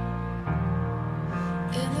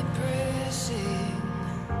 in the pressing,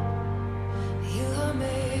 you are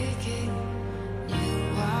making new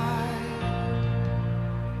wine.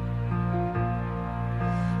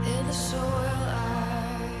 In the soil I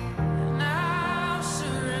now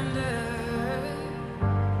surrender,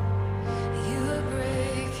 you are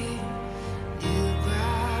breaking new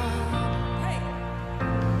ground. Hey.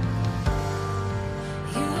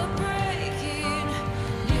 You are breaking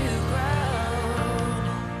new ground.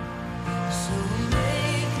 So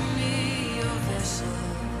make me your vessel,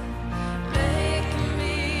 make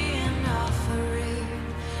me an offering,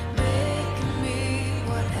 make me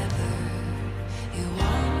whatever you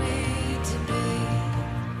want me to be.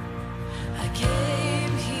 I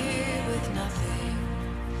came here with nothing,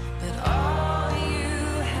 but all you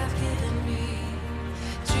have given me.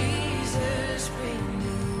 Jesus, bring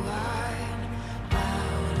new wine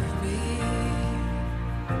out of me.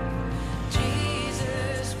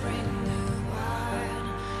 Jesus, bring new wine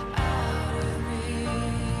out of me.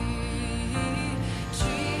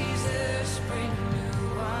 Jesus, bring new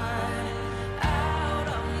wine out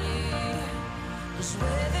of me. 'Cause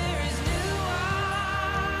where there is new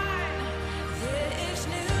wine, there is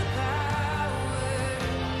new power,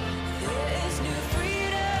 there is new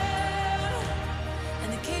freedom, and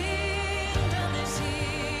the kingdom is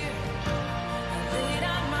here. I lay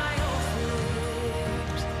down my old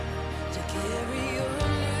flames to carry your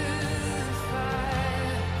new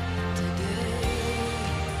fire today.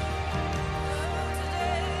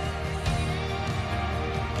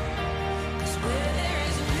 Cause where there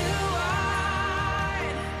is new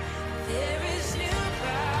wine, there is new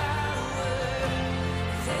power,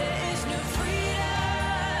 there is new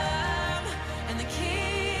freedom, and the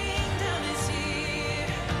kingdom is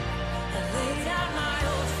here. I lay down my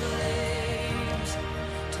old flames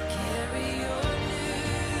to carry your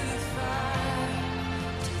new fire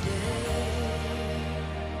today.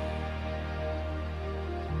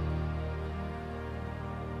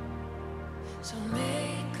 So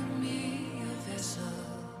make me a vessel,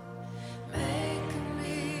 make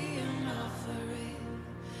me an offering,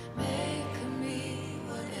 make me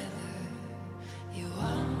whatever you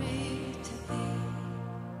want me to be.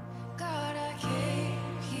 God, I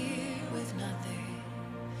came here with nothing,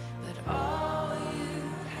 but all you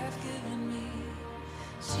have given me.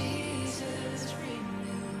 Jesus,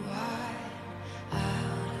 renew wine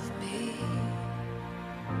out of me.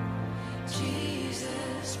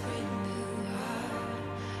 Jesus, renew wine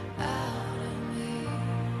out of me.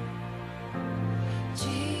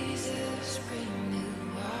 Jesus, renew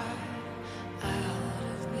wine out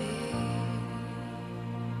of me.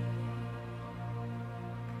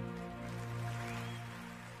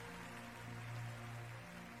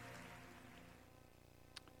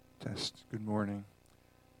 Test. Good morning.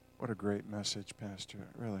 What a great message, Pastor.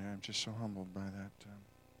 Really, I'm just so humbled by that.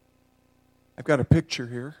 I've got a picture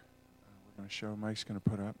here. We're going to show. Mike's going to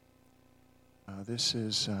put up. This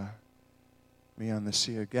is me on the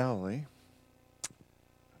Sea of Galilee.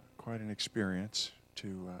 Quite an experience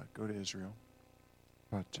to go to Israel.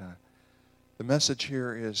 But the message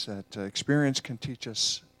here is that experience can teach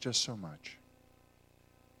us just so much.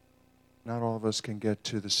 Not all of us can get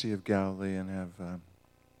to the Sea of Galilee and have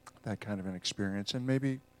that kind of an experience, and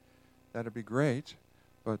maybe that'd be great,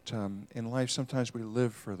 but in life sometimes we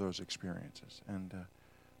live for those experiences, and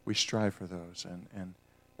we strive for those, and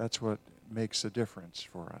that's what makes a difference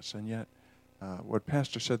for us. And yet, what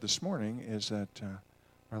Pastor said this morning is that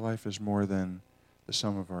our life is more than the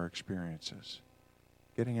sum of our experiences.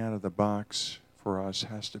 Getting out of the box for us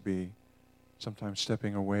has to be sometimes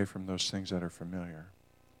stepping away from those things that are familiar.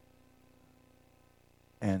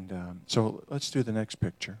 And so let's do the next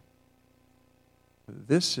picture.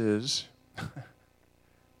 This is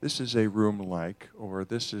a room like, or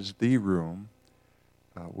this is the room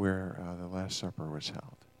where the Last Supper was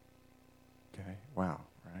held. Okay, wow,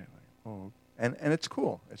 right? Oh, and it's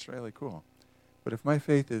cool. It's really cool. But if my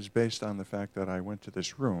faith is based on the fact that I went to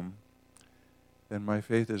this room, then my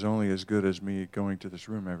faith is only as good as me going to this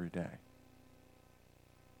room every day.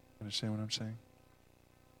 Understand what I'm saying?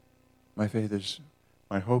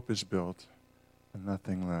 My hope is built on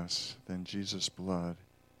nothing less than Jesus' blood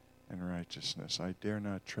and righteousness. I dare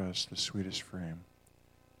not trust the sweetest frame,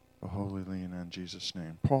 but wholly lean on Jesus'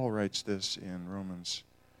 name. Paul writes this in Romans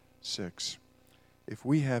 6. If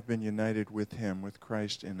we have been united with him, with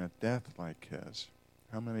Christ, in a death like his,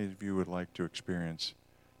 how many of you would like to experience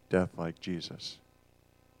death like Jesus?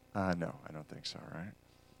 No, I don't think so, right?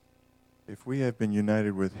 If we have been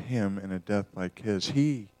united with him in a death like his,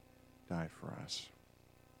 he died for us,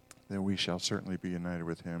 then we shall certainly be united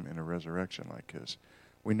with him in a resurrection like his.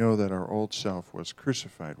 We know that our old self was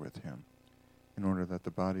crucified with him in order that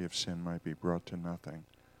the body of sin might be brought to nothing,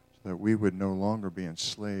 so that we would no longer be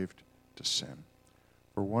enslaved to sin.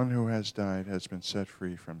 For one who has died has been set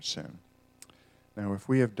free from sin. Now, if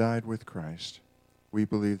we have died with Christ, we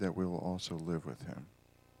believe that we will also live with him.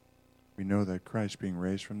 We know that Christ, being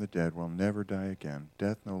raised from the dead, will never die again.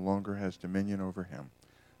 Death no longer has dominion over him.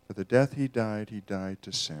 For the death he died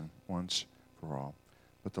to sin once for all.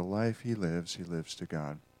 But the life he lives to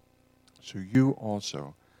God. So you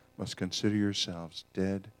also must consider yourselves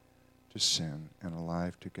dead to sin and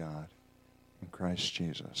alive to God in Christ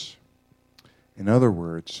Jesus. In other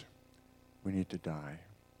words, we need to die,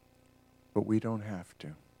 but we don't have to.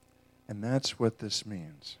 And that's what this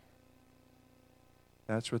means.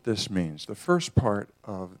 That's what this means. The first part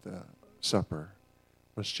of the supper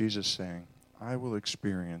was Jesus saying, I will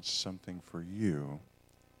experience something for you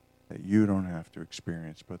that you don't have to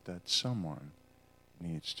experience, but that someone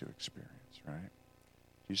needs to experience, right?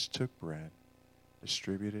 Jesus took bread,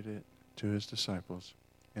 distributed it to his disciples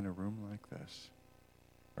in a room like this,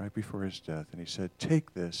 right before his death, and he said,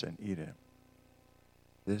 take this and eat it.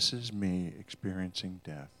 This is me experiencing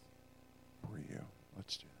death for you.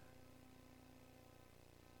 Let's do that.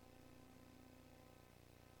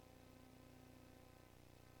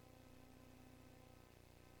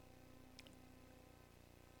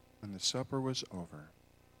 When the supper was over,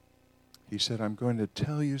 he said, I'm going to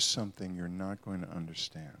tell you something you're not going to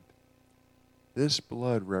understand. This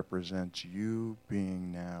blood represents you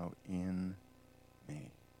being now in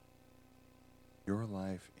me. Your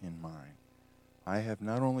life in mine. I have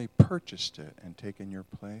not only purchased it and taken your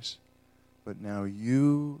place, but now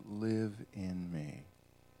you live in me.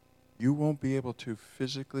 You won't be able to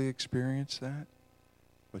physically experience that,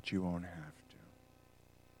 but you won't have to.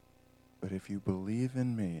 But if you believe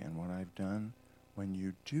in me and what I've done, when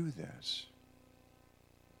you do this,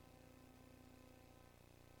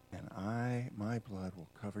 and my blood will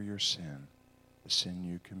cover your sin, the sin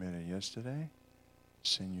you committed yesterday, the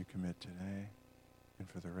sin you commit today, and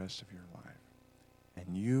for the rest of your life.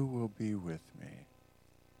 And you will be with me,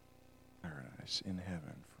 paradise, in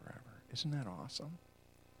heaven forever. Isn't that awesome?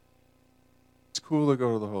 It's cool to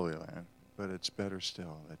go to the Holy Land, but it's better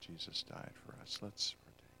still that Jesus died for us. Let's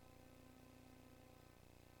partake.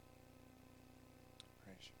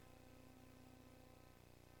 Praise you.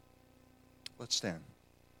 Let's stand.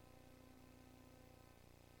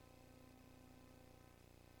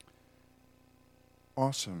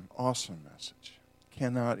 Awesome, awesome message.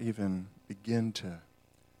 Cannot even begin to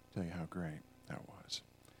tell you how great that was.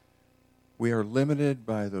 We are limited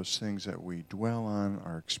by those things that we dwell on,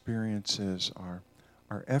 our experiences, our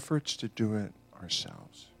efforts to do it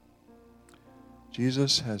ourselves.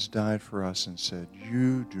 Jesus has died for us and said,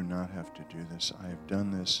 you do not have to do this. I have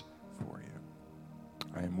done this for you.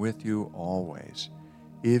 I am with you always,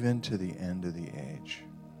 even to the end of the age.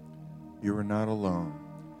 You are not alone.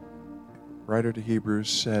 The writer to Hebrews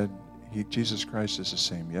said Jesus Christ is the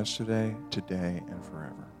same yesterday, today, and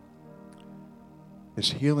forever.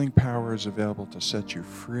 His healing power is available to set you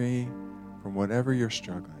free from whatever you're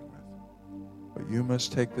struggling with. But you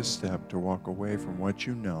must take the step to walk away from what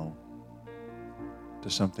you know to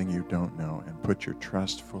something you don't know and put your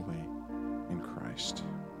trust fully in Christ.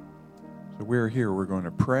 So we're here. We're going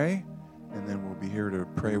to pray, and then we'll be here to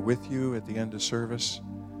pray with you at the end of service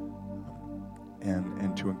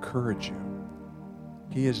and to encourage you.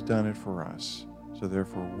 He has done it for us, so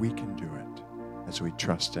therefore we can do it as we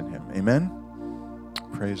trust in him. Amen?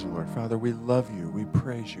 Praise the Lord. Father, we love you. We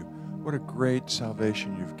praise you. What a great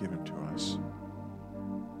salvation you've given to us.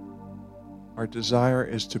 Our desire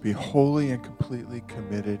is to be wholly and completely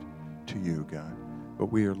committed to you, God. But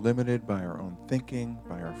we are limited by our own thinking,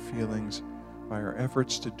 by our feelings, by our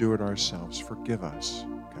efforts to do it ourselves. Forgive us,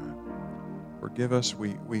 God. Forgive us.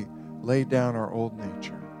 We lay down our old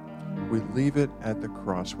nature. We leave it at the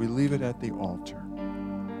cross. We leave it at the altar.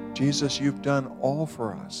 Jesus, you've done all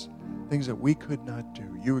for us, things that we could not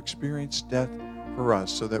do. You experienced death for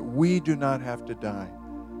us so that we do not have to die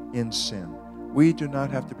in sin. We do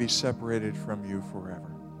not have to be separated from you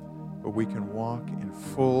forever, but we can walk in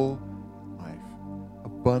full life,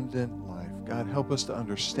 abundant life. God, help us to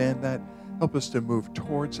understand that. Help us to move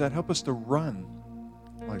towards that. Help us to run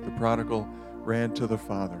like the prodigal ran to the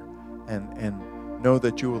Father and know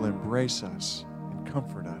that you will embrace us and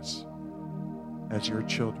comfort us as your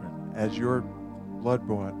children, as your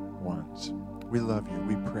blood-bought ones. We love you.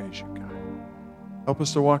 We praise you, God. Help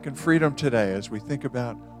us to walk in freedom today as we think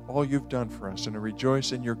about all you've done for us and to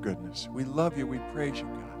rejoice in your goodness. We love you. We praise you,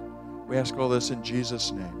 God. We ask all this in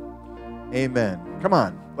Jesus' name. Amen. Come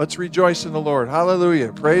on, let's rejoice in the Lord.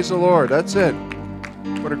 Hallelujah. Praise the Lord. That's it.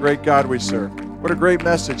 What a great God we serve. What a great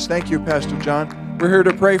message. Thank you, Pastor John. We're here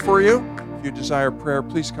to pray for you. If you desire prayer,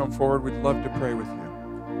 please come forward. We'd love to pray with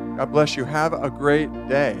you. God bless you. Have a great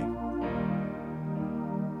day.